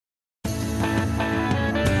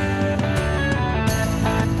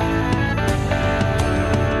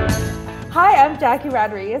Jackie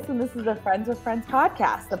Rodriguez, and this is the Friends with Friends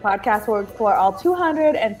podcast, the podcast where we explore all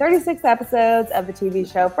 236 episodes of the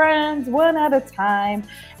TV show Friends, one at a time.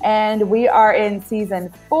 And we are in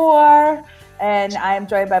season 4, and I am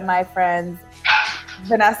joined by my friends,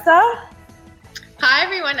 Vanessa. Hi,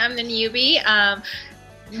 everyone. I'm the newbie.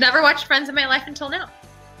 Never watched Friends in my life until now.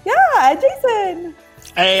 Yeah, Jason.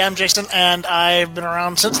 Hey, I'm Jason, and I've been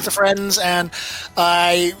around since the Friends, and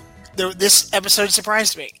this episode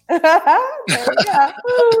surprised me. There we go.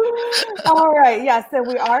 All right, yeah, so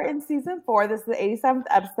we are in season 4. This is the 87th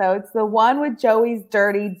episode. It's the one with Joey's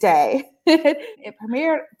Dirty Day. It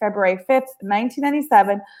premiered February 5th,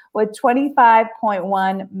 1997, with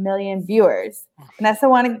 25.1 million viewers. Vanessa,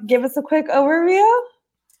 want to give us a quick overview?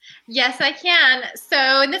 Yes, I can.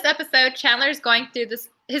 So in this episode, Chandler's going through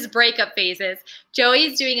his breakup phases.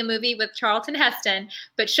 Joey's doing a movie with Charlton Heston,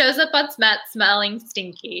 but shows up on Smet smelling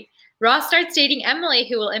stinky. Ross starts dating Emily,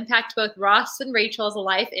 who will impact both Ross and Rachel's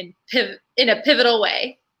life in a pivotal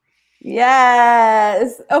way.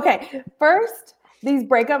 Yes. Okay, first, these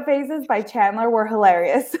breakup phases by Chandler were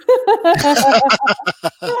hilarious.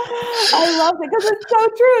 I loved it because it's so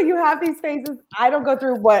true. You have these phases. I don't go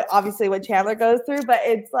through what Chandler goes through, but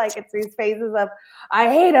it's these phases of I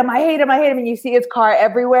hate him, and you see his car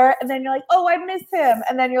everywhere, and then you're like, oh, I miss him,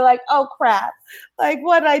 and then you're like, oh crap, like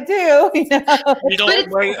what I do? You know? You don't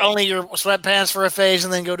wear only your sweatpants for a phase,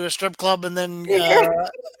 and then go to a strip club, and then Vanessa,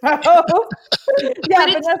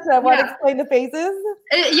 want to explain the phases?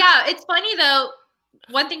 It's funny though.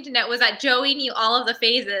 One thing to note was that Joey knew all of the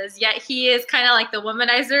phases, yet he is kind of like the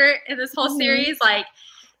womanizer in this whole series, like,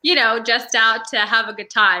 you know, just out to have a good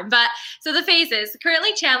time. But so the phases,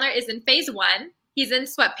 currently Chandler is in phase 1. He's in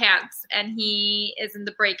sweatpants and he is in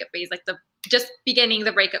the breakup phase, like just beginning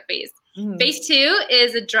the breakup phase. Mm-hmm. Phase 2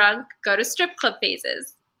 is a drunk, go to strip club phase.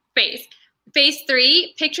 Phase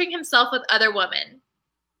 3, picturing himself with other women.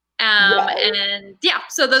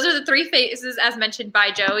 So those are the 3 phases as mentioned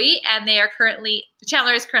by Joey, and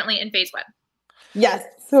Chandler is currently in phase 1. Yes.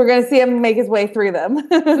 So we're going to see him make his way through them.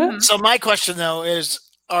 Mm-hmm. So my question though is,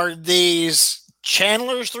 are these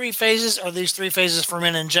Chandler's 3 phases or these 3 phases for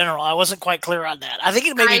men in general? I wasn't quite clear on that. I think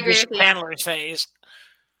it may be just Chandler's phase.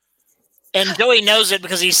 And Joey knows it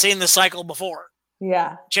because he's seen the cycle before.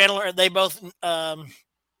 Yeah. Chandler, they both know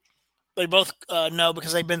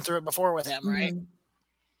because they've been through it before with him, right? Mm-hmm.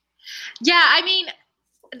 Yeah, I mean,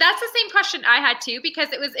 that's the same question I had too,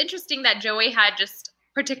 because it was interesting that Joey had just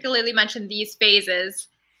particularly mentioned these phases.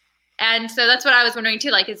 And so that's what I was wondering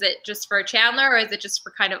too, like, is it just for Chandler or is it just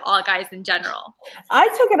for kind of all guys in general? I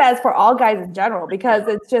took it as for all guys in general because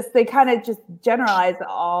it's just, they kind of just generalize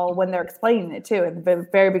all when they're explaining it too at the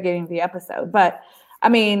very beginning of the episode. But I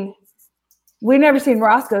mean, we've never seen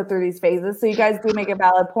Ross go through these phases. So you guys do make a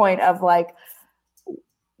valid point of like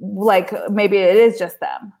maybe it is just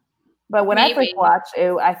them. But when I first watched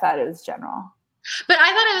it, I thought it was general. But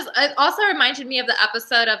I thought it also reminded me of the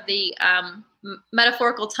episode of the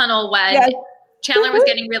metaphorical tunnel when Chandler was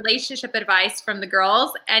getting relationship advice from the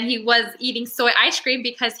girls, and he was eating soy ice cream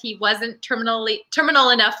because he wasn't terminal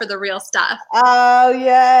enough for the real stuff. Oh,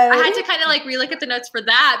 yeah. I had to kind of like relook at the notes for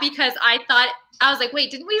that because I was like,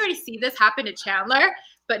 wait, didn't we already see this happen to Chandler?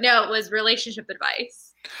 But no, it was relationship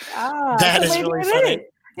advice. That is really funny.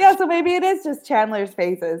 Yeah, so maybe it is just Chandler's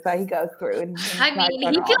phases that he goes through. I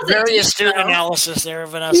mean, he feels very astute analysis there,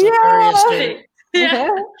 Vanessa. Yeah. Very astute. Yeah.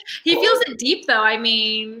 He feels it deep, though. I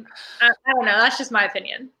mean, I don't know. That's just my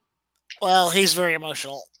opinion. Well, he's very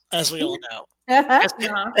emotional, as we all know.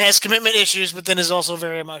 Has commitment issues, but then is also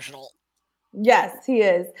very emotional. Yes, he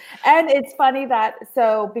is. And it's funny that,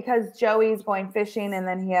 because Joey's going fishing and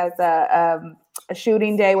then he has a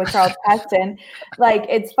shooting day with Charles Heston, like,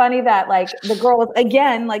 it's funny that, like, the girls,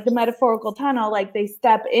 again, like the metaphorical tunnel, like, they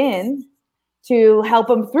step in to help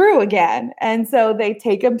him through again. And so they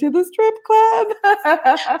take him to the strip club.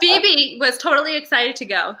 Phoebe was totally excited to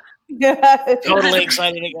go. Totally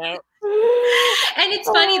excited to go. And it's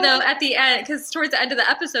funny, though, at the end, because towards the end of the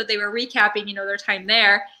episode, they were recapping, their time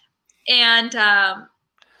there. And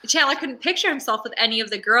Chandler couldn't picture himself with any of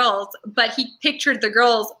the girls, but he pictured the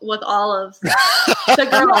girls with all of the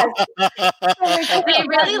girls. They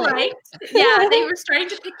really they were starting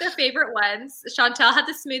to pick their favorite ones. Chantel had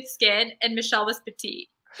the smooth skin, and Michelle was petite.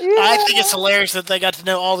 Yeah. I think it's hilarious that they got to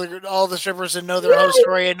know all the strippers and know their whole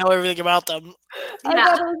story and know everything about them. I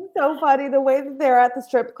thought it was so funny the way that they're at the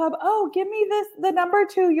strip club. Oh, give me the number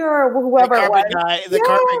to your whoever it was. The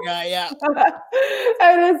carpet guy, yeah.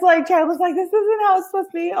 And it's like Chandler's like, this isn't how it's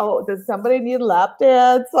supposed to be. Oh, does somebody need a lap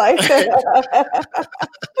dance? Like, I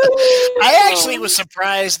actually was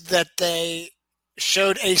surprised that they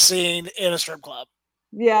showed a scene in a strip club.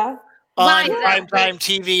 Yeah. on primetime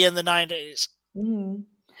TV in the 90s. Mm-hmm.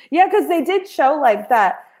 Yeah, because they did show like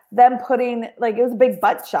that. Them putting like it was a big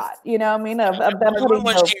butt shot, you know what I mean? Of them putting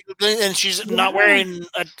and she's not wearing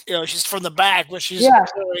she's from the back, but she's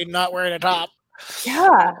really not wearing a top.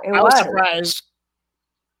 Yeah, I was surprised.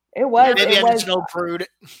 It was. Maybe I'm just no prude.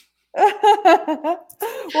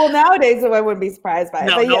 Well, nowadays I wouldn't be surprised by it.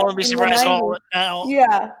 No, but no one would be surprised at all now.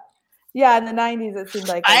 Yeah, in the 90s it seemed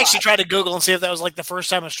like I actually tried to Google and see if that was like the first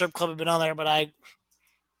time a strip club had been on there, but I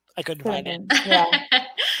couldn't find it. Yeah.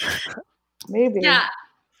 Maybe. Yeah.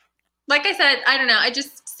 Like I said, I don't know. I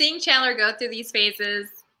just seeing Chandler go through these phases,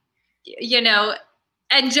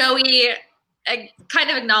 and Joey kind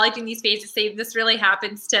of acknowledging these phases, saying this really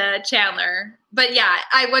happens to Chandler. But yeah,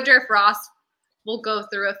 I wonder if Ross will go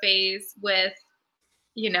through a phase with,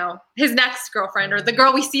 his next girlfriend or the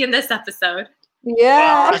girl we see in this episode.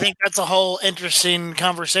 Yeah. I think that's a whole interesting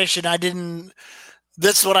conversation.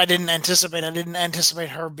 That's what I didn't anticipate. I didn't anticipate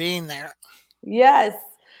her being there. Yes.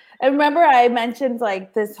 And remember I mentioned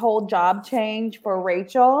like this whole job change for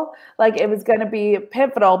Rachel, like it was going to be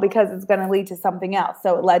pivotal because it's going to lead to something else.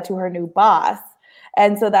 So it led to her new boss.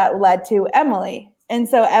 And so that led to Emily. And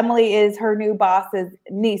so Emily is her new boss's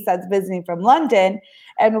niece that's visiting from London.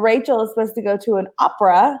 And Rachel is supposed to go to an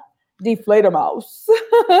opera, Die Fledermaus,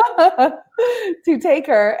 to take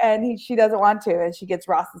her. And she doesn't want to. And she gets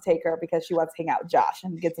Ross to take her because she wants to hang out with Josh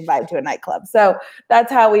and gets invited to a nightclub. So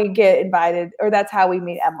that's how we get invited, or that's how we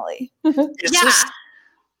meet Emily. Is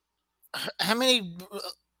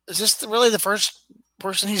this really the first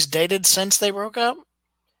person he's dated since they broke up?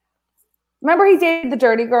 Remember he dated the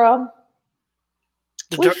dirty girl?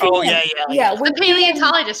 Yeah. The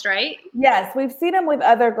paleontologist, right? Yes, we've seen him with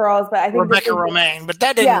other girls, but I think Rebecca Romaine. But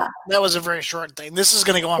that didn't. That was a very short thing. This is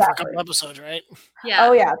going to go on for a couple episodes, right? Yeah.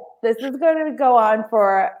 Oh yeah, this is going to go on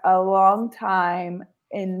for a long time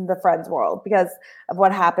in the Friends world because of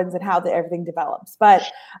what happens and how everything develops. But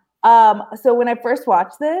so when I first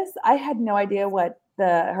watched this, I had no idea what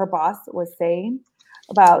her boss was saying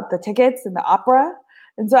about the tickets and the opera,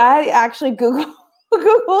 and so I actually Googled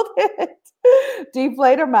it. Die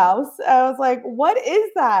Fledermaus. I was like, what is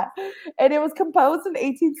that? And it was composed in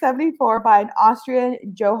 1874 by an Austrian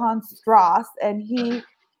Johann Strauss, and he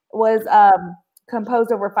was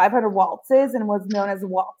composed over 500 waltzes and was known as the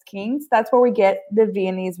Waltz King. So that's where we get the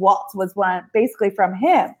Viennese waltz, was one basically from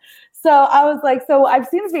him. So I was like, so I've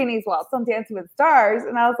seen the Viennese waltz on Dancing with the Stars,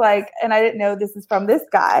 and I was like, and I didn't know this is from this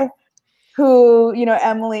guy who,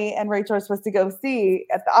 Emily and Rachel are supposed to go see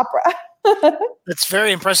at the opera. That's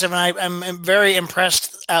very impressive, and I'm very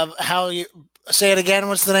impressed how you say it again.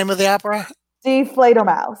 What's the name of the opera? Die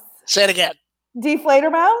Fledermaus. Say it again. Die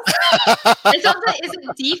Fledermaus. Is it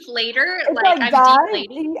deflator? It's like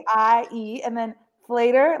D-I-E, and then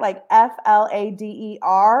flater, like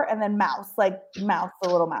F-L-A-D-E-R, and then mouse, like mouse, the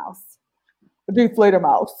little mouse. Die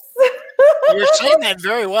Fledermaus. You're saying that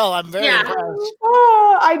very well. I'm very impressed.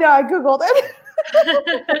 Oh, I know. I Googled it.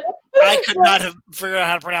 I could not have figured out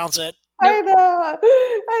how to pronounce it. I know.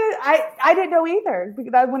 I didn't know either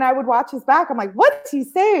because when I would watch his back, I'm like, what's he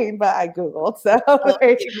saying? But I Googled. So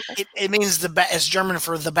it means the bat. It's German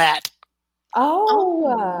for the bat.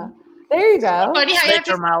 Oh, there you go.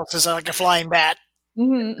 Fledermaus is like a flying bat.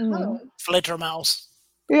 Mm-hmm. Fledermaus.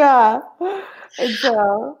 Yeah. And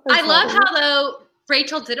so I love how though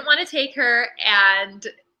Rachel didn't want to take her, and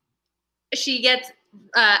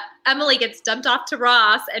Emily gets dumped off to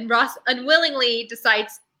Ross, and Ross unwillingly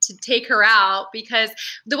decides to take her out because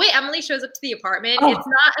the way Emily shows up to the apartment, it's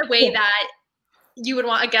not a way that you would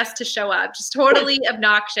want a guest to show up. Just totally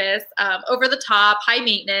obnoxious, over the top, high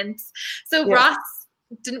maintenance. So Ross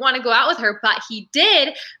didn't want to go out with her, but he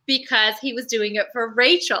did because he was doing it for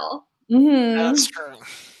Rachel. Mm-hmm. That's true.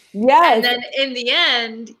 Yes. And then in the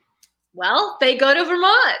end, they go to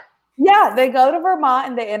Vermont. Yeah, they go to Vermont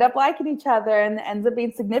and they end up liking each other and it ends up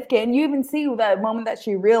being significant. And you even see the moment that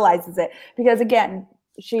she realizes it because, again,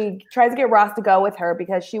 she tries to get Ross to go with her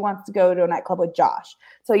because she wants to go to a nightclub with Josh.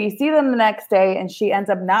 So you see them the next day and she ends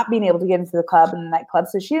up not being able to get into the club and the nightclub.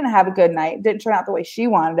 So she didn't have a good night. It didn't turn out the way she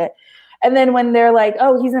wanted it. And then when they're like,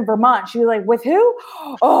 oh, he's in Vermont, she was like, with who?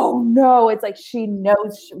 Oh, no. It's like she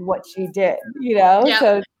knows what she did, Yep.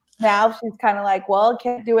 So now she's kind of like, well,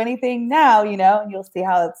 can't do anything now, and you'll see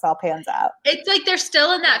how this all pans out. It's like they're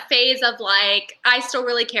still in that phase of like, I still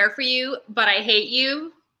really care for you, but I hate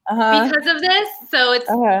you because of this. So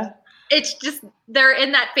it's just, they're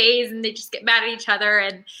in that phase and they just get mad at each other.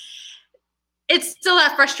 And it's still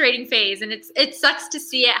that frustrating phase. And it sucks to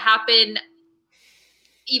see it happen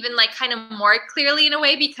even like kind of more clearly in a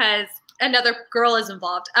way because another girl is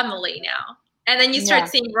involved, Emily now. And then you start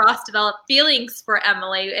seeing Ross develop feelings for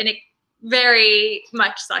Emily, and it very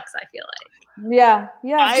much sucks, I feel like. Yeah.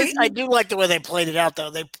 I do like the way they played it out,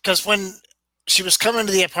 though. Because when she was coming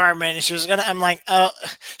to the apartment and she was I'm like, oh,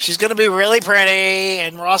 she's gonna be really pretty,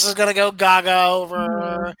 and Ross is gonna go gaga over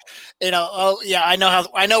her. Oh yeah, I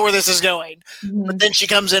know where this is going. But then she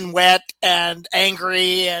comes in wet and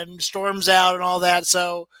angry and storms out and all that.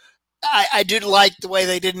 So I do like the way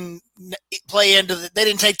they didn't play into they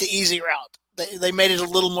didn't take the easy route. They made it a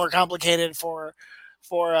little more complicated for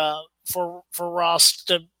Ross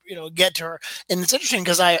to get to her. And it's interesting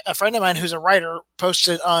because a friend of mine who's a writer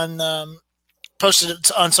posted it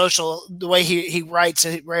on social the way he writes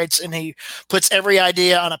and he puts every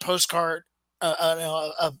idea on a postcard,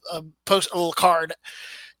 a little card,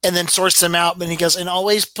 and then sorts them out. And he goes, and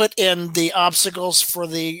always put in the obstacles for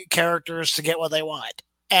the characters to get what they want.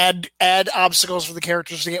 Add obstacles for the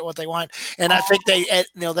characters to get what they want. And I think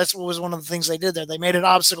that's what was one of the things they did there. They made an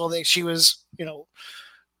obstacle that she was,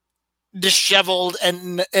 disheveled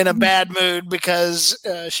and in a bad mood because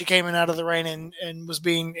she came in out of the rain and was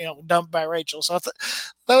being dumped by Rachel. So I thought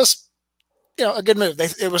that was a good move.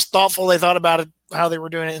 It was thoughtful. They thought about it, how they were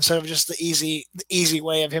doing it, instead of just the easy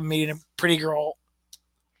way of him meeting a pretty girl.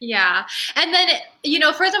 Yeah. And then,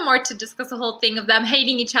 furthermore, to discuss the whole thing of them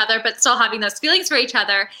hating each other but still having those feelings for each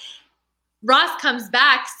other, Ross comes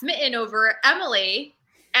back smitten over Emily.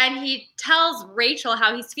 And he tells Rachel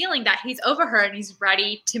how he's feeling, that he's over her and he's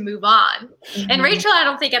ready to move on. And Rachel, I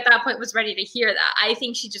don't think at that point was ready to hear that. I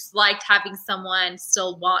think she just liked having someone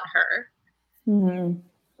still want her. And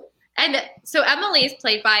so Emily is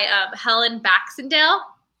played by Helen Baxendale.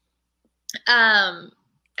 And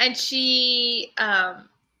she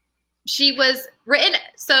was written,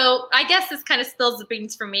 so I guess this kind of spills the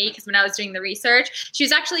beans for me because when I was doing the research, she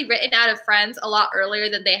was actually written out of Friends a lot earlier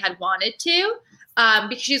than they had wanted to.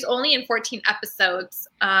 Because she's only in 14 episodes.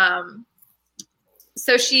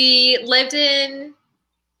 So she lived in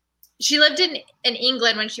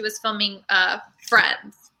England when she was filming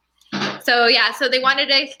Friends. So so they wanted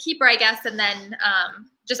to keep her, I guess, and then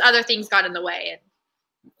just other things got in the way and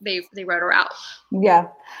they wrote her out. Yeah.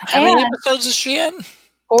 How many episodes is she in?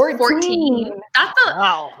 14.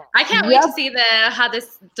 Wow. I can't wait to see how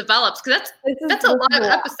this develops because that's a lot of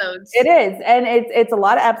episodes. It is, and it's a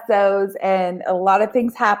lot of episodes, and a lot of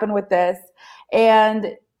things happen with this.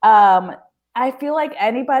 And I feel like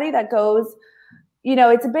anybody that goes,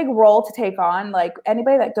 it's a big role to take on. Like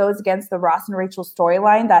anybody that goes against the Ross and Rachel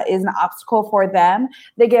storyline, that is an obstacle for them.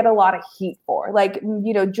 They get a lot of heat for. Like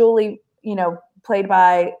Julie, played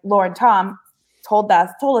by Lauren Tom, told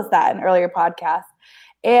us that in an earlier podcast.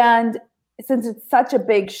 And since it's such a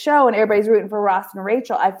big show and everybody's rooting for Ross and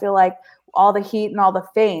Rachel, I feel like all the heat and all the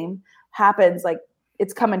fame happens, like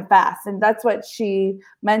it's coming fast. And that's what she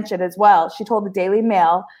mentioned as well. She told the Daily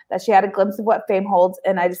Mail that she had a glimpse of what fame holds,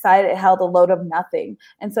 and I decided it held a load of nothing.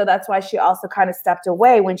 And so that's why she also kind of stepped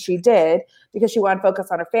away when she did, because she wanted to focus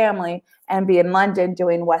on her family and be in London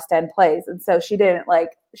doing West End plays. And so she didn't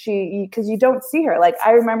because you don't see her. Like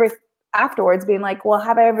I remember afterwards being like, well,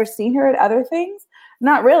 have I ever seen her at other things?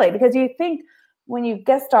 Not really, because you think when you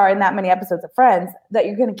guest star in that many episodes of Friends that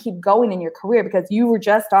you're going to keep going in your career because you were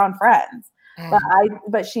just on Friends.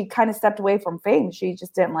 But she kind of stepped away from fame. She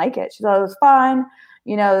just didn't like it. She thought it was fun.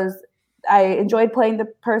 I enjoyed playing the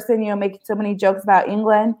person, making so many jokes about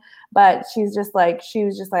England. But she was just like,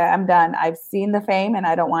 I'm done. I've seen the fame and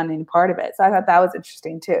I don't want any part of it. So I thought that was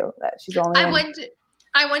interesting too. That she's only.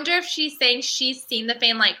 I wonder if she's saying she's seen the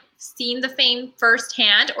fame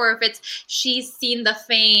firsthand, or if it's she's seen the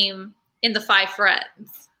fame in the Five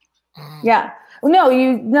Friends. Yeah.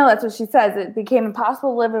 No, that's what she says. It became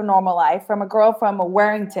impossible to live a normal life from a girl from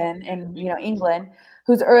Warrington in England,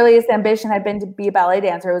 whose earliest ambition had been to be a ballet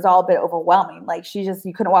dancer. It was all a bit overwhelming. Like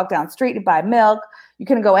you couldn't walk down the street to buy milk. You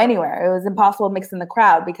couldn't go anywhere. It was impossible to mix in the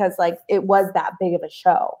crowd because it was that big of a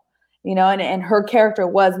show. And her character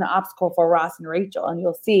was an obstacle for Ross and Rachel. And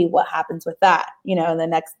you'll see what happens with that, in the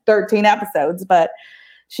next 13 episodes. But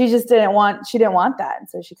she just didn't want that. And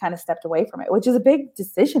so she kind of stepped away from it, which is a big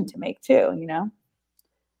decision to make too,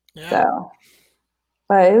 Yeah. So,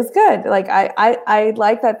 but it was good. Like, I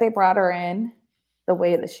like that they brought her in the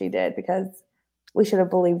way that she did, because we should have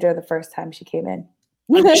believed her the first time she came in.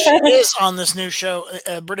 She is on this new show,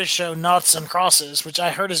 a British show, Noughts and Crosses, which I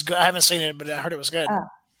heard is good. I haven't seen it, but I heard it was good.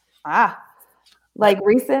 Like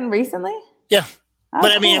recently? Yeah. Oh,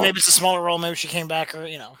 but I mean, cool. maybe it's a smaller role. Maybe she came back, or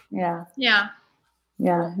Yeah. Yeah.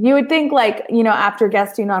 You would think, after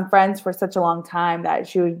guesting on Friends for such a long time, that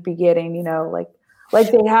she would be getting, like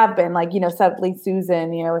they have been, Suddenly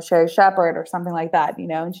Susan, with Sherry Shepherd or something like that,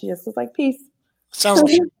 and she just was like, peace. Sounds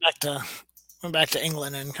like she went back to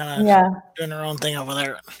England and kind of doing her own thing over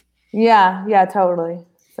there. Yeah, totally.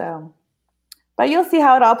 So, but you'll see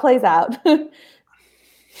how it all plays out. I'm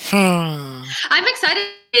excited.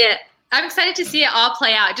 I'm excited to see it all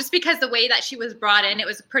play out, just because the way that she was brought in, it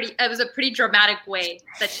was a pretty dramatic way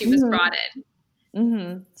that she was brought in.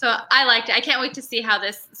 Mm-hmm. So I liked it. I can't wait to see how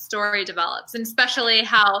this story develops, and especially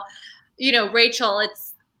how, Rachel.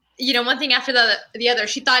 It's one thing after the other.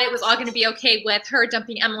 She thought it was all going to be okay with her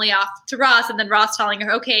dumping Emily off to Ross, and then Ross telling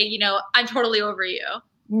her, "Okay, I'm totally over you."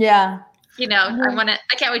 Yeah. I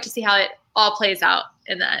can't wait to see how it all plays out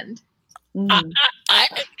in the end. Mm-hmm.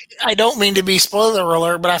 I don't mean to be spoiler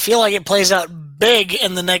alert, but I feel like it plays out big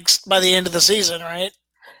by the end of the season, right?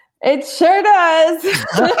 It sure does.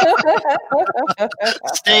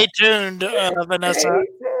 Stay tuned, Vanessa. Stay tuned.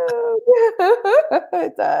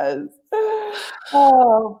 It does.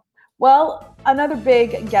 Oh, well, another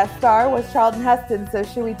big guest star was Charlton Heston. So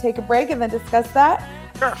should we take a break and then discuss that?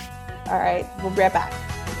 Sure. All right, we'll be right back.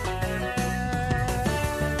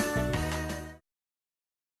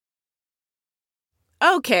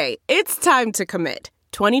 Okay, it's time to commit.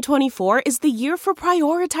 2024 is the year for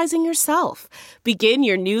prioritizing yourself. Begin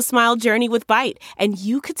your new smile journey with Byte, and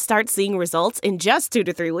you could start seeing results in just 2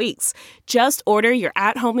 to 3 weeks. Just order your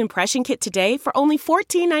at-home impression kit today for only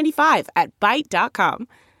 $14.95 at Byte.com.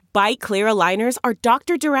 Byte Clear aligners are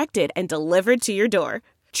doctor-directed and delivered to your door.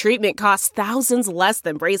 Treatment costs thousands less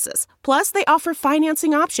than braces. Plus, they offer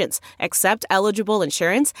financing options, accept eligible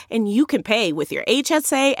insurance, and you can pay with your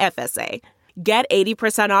HSA FSA. Get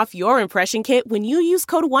 80% off your impression kit when you use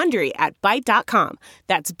code WONDERY at Byte.com.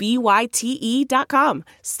 That's BYTE.com.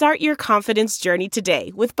 Start your confidence journey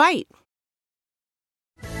today with Byte.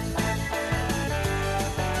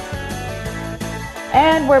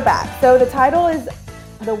 And we're back. So the title is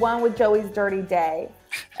the one with Joey's dirty day.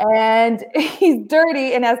 And he's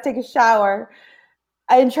dirty and has to take a shower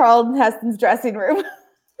in Charlton Heston's dressing room.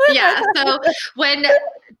 Yeah, so when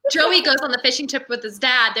Joey goes on the fishing trip with his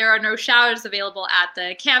dad, there are no showers available at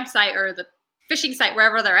the campsite or the fishing site,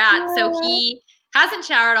 wherever they're at. Yeah. So he hasn't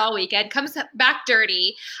showered all weekend, comes back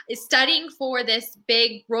dirty, is studying for this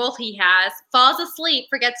big role he has, falls asleep,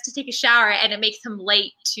 forgets to take a shower, and it makes him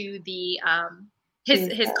late to the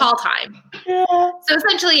his call time. Yeah. So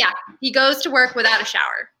essentially, yeah, he goes to work without a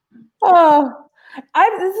shower. Oh.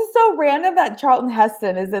 This is so random that Charlton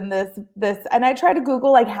Heston is in this, and I tried to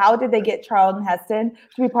Google, like, how did they get Charlton Heston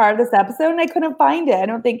to be part of this episode, and I couldn't find it. I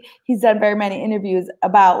don't think he's done very many interviews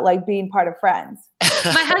about, like, being part of Friends.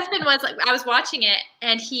 My husband was like, I was watching it,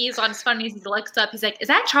 and he's on his phone, and he looks up, he's like, is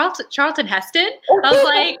that Charlton Heston? I was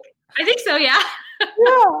like, I think so, yeah.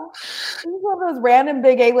 Yeah. He's one of those random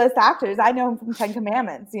big A-list actors. I know him from 10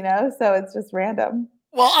 Commandments, so it's just random.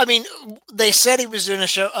 Well, I mean, they said he was doing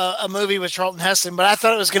a movie with Charlton Heston, but I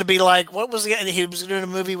thought it was going to be like, what was he was doing a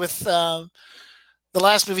movie with the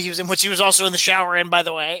last movie he was in, which he was also in the shower in, by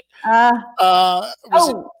the way. Was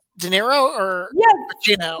it De Niro or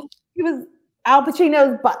Pacino? He was Al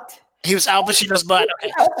Pacino's butt. He was Al Pacino's butt.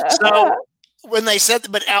 Okay. So when they said,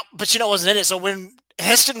 but Al Pacino wasn't in it, so when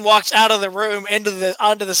Heston walks out of the room onto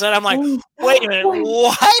the set, I'm like, wait a minute,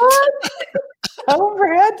 what? Oh,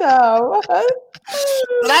 random.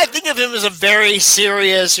 But I think of him as a very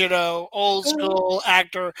serious, old school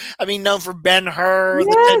actor. I mean, known for Ben-Hur,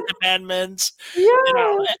 The 10 Commandments,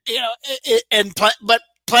 but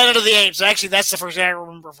Planet of the Apes. Actually, that's the first thing I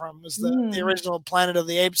remember from was the original Planet of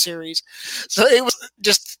the Apes series. So it was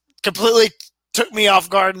just completely took me off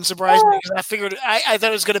guard and surprised me because I figured I thought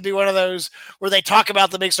it was going to be one of those where they talk about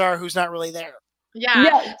the big star who's not really there.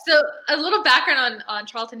 Yeah. So a little background on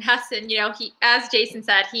Charlton Heston. He, as Jason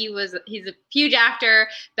said, he's a huge actor,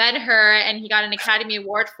 Ben-Hur, and he got an Academy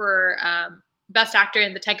Award for Best Actor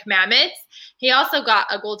in The 10 Commandments. He also got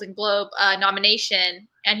a Golden Globe nomination,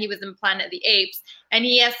 and he was in Planet of the Apes. And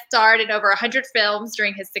he has starred in over 100 films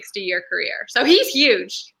during his 60-year career. So he's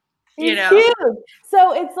huge. He's huge.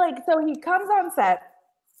 So it's like, he comes on set,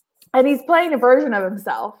 and he's playing a version of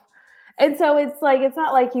himself. And so it's like, it's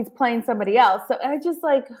not like he's playing somebody else. So I just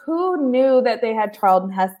like, who knew that they had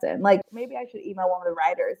Charlton Heston? Like, maybe I should email one of the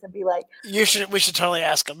writers and be like, we should totally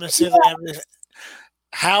ask them and see if they have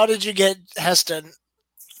how did you get Heston?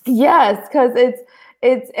 Yes, because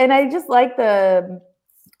it's, and I just like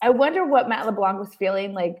I wonder what Matt LeBlanc was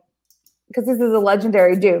feeling like, because this is a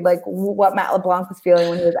legendary dude, like what Matt LeBlanc was feeling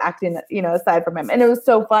when he was acting, aside from him. And it was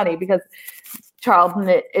so funny because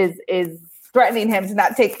Charlton is threatening him to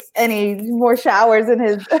not take any more showers in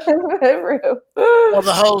his room. Well,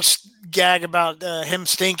 the whole gag about him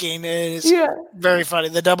stinking is very funny.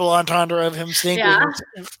 The double entendre of him stinking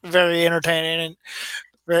is very entertaining and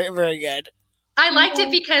very, very good. I liked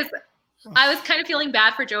it because I was kind of feeling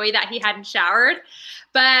bad for Joey that he hadn't showered,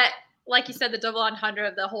 but like you said, the double entendre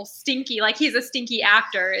of the whole stinky, like he's a stinky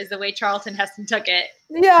actor, is the way Charlton Heston took it.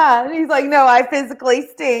 Yeah, and he's like, no, I physically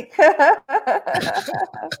stink.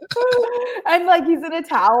 And like he's in a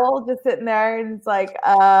towel just sitting there, and it's like,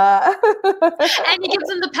 And he gives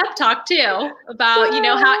them the pep talk too about,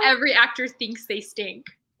 how every actor thinks they stink.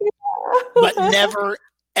 But never,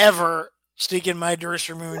 ever stink in my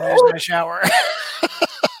dressing room and use my shower.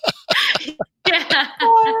 Yeah.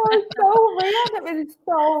 Oh, it's so random. It's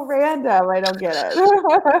so random. I don't get it.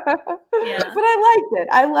 Yeah. But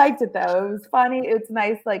I liked it though. It was funny. It's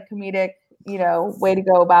nice, like comedic, way to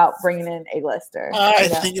go about bringing in a lister. I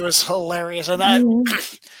think it was hilarious. And I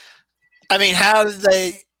mean, how did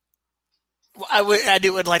they? I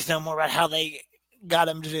would like to know more about how they got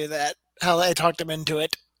him to do that. How they talked him into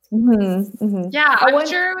it. Mm-hmm, mm-hmm. Yeah, I'm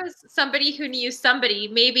sure it was somebody who knew somebody.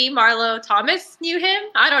 Maybe Marlo Thomas knew him.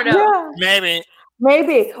 I don't know. Yeah.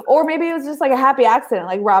 Maybe. Or maybe it was just like a happy accident,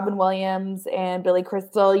 like Robin Williams and Billy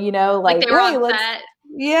Crystal, like they were on set.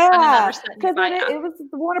 Yeah, because it was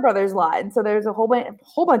the Warner Brothers lot, and so there's a whole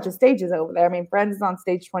bunch of stages over there. I mean, Friends is on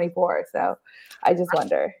stage 24, so I just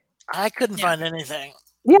wonder. I couldn't find anything.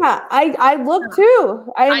 Yeah, I looked too.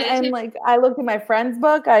 I looked in my friend's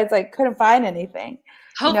book. I was like, couldn't find anything.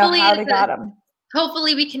 Hopefully, how they got him.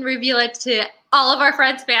 Hopefully, we can reveal it to all of our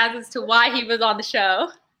Friends fans as to why he was on the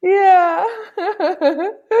show. Yeah.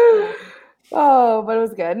 Oh, but it was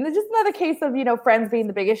good. And it's just another case of, Friends being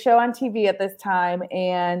the biggest show on TV at this time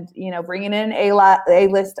and, bringing in a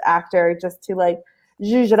list actor just to like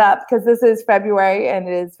zhuzh it up because this is February and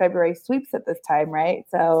it is February sweeps at this time, right?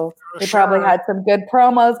 So they probably had some good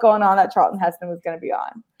promos going on that Charlton Heston was going to be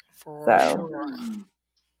on.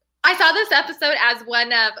 I saw this episode as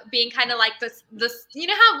one of being kind of like this,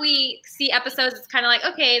 how we see episodes, it's kind of like,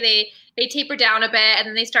 okay, they taper down a bit and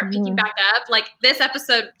then they start picking back up. Like this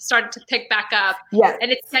episode started to pick back up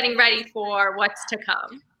and it's getting ready for what's to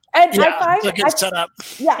come. And I find set up.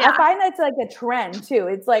 I find that's like a trend too.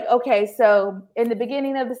 It's like, okay, so in the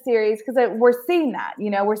beginning of the series, because we're seeing that,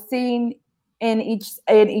 we're seeing in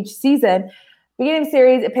each season, beginning of the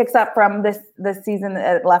series, it picks up from this season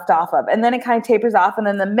that it left off of. And then it kind of tapers off. And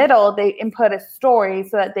in the middle, they input a story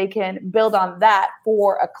so that they can build on that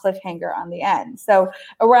for a cliffhanger on the end. So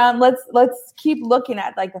let's keep looking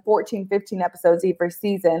at like the 14, 15 episodes each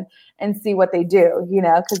season and see what they do,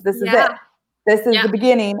 because this is it. This is the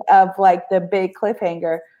beginning of like the big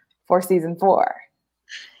cliffhanger for season 4.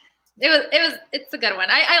 It's a good one.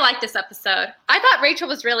 I like this episode. I thought Rachel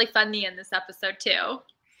was really funny in this episode too.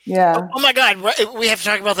 Yeah. Oh my God, we have to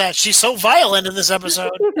talk about that. She's so violent in this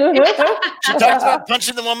episode. She talks about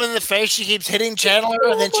punching the woman in the face. She keeps hitting Chandler,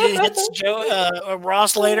 and then she hits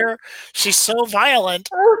Ross later. She's so violent.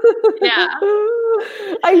 Yeah.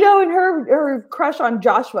 I know, and her crush on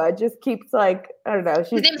Joshua just keeps like, I don't know.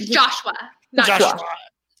 His name is Joshua. Not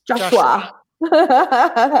Joshua.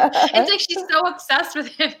 It's like she's so obsessed with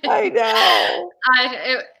him. I know.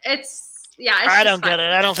 I don't get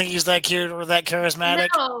it. I don't think he's that cute or that charismatic.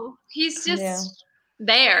 No, he's just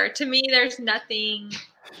there. To me, there's nothing,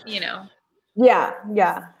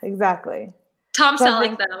 Yeah, exactly. Tom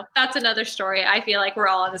Selleck, though, that's another story. I feel like we're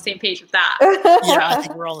all on the same page with that. Yeah, I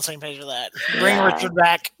think we're all on the same page with that. Bring Richard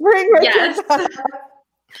back. Yes.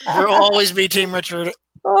 We'll always be Team Richard.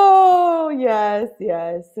 Oh, yes,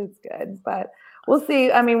 it's good. But we'll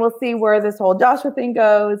see. I mean, we'll see where this whole Joshua thing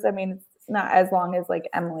goes. I mean, it's not as long as like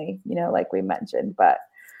Emily, like we mentioned, but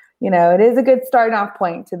it is a good starting off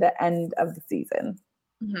point to the end of the season.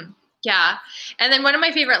 Mm-hmm. Yeah. And then one of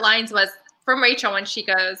my favorite lines was from Rachel when she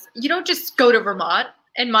goes, "You don't just go to Vermont."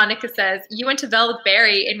 And Monica says, "You went to Vel with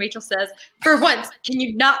Barry." And Rachel says, "For once, can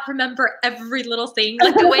you not remember every little thing?"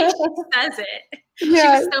 Like the way she says it.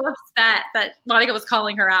 Yes. She was so upset that Monica was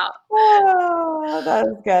calling her out. Oh, that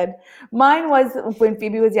was good. Mine was when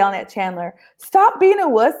Phoebe was yelling at Chandler, "Stop being a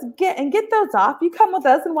wuss, get those off. You come with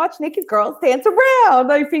us and watch naked girls dance around."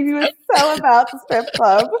 Like Phoebe was so about the strip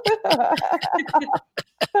club.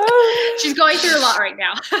 She's going through a lot right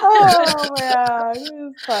now. Oh, man. It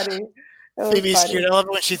was funny. Phoebe's cute. I love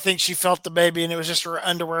it when she thinks she felt the baby and it was just her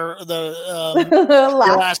underwear, the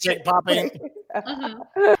elastic popping.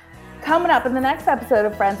 Mm-hmm. Coming up in the next episode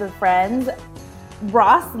of Friends with Friends,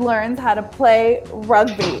 Ross learns how to play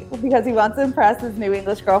rugby because he wants to impress his new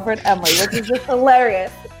English girlfriend, Emily, which is just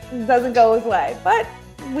hilarious. It doesn't go his way, but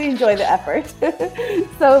we enjoy the effort.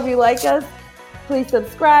 So if you like us, please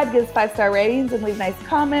subscribe, give us 5-star ratings, and leave nice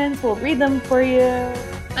comments. We'll read them for you.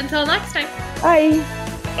 Until next time. Bye.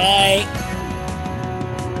 Bye.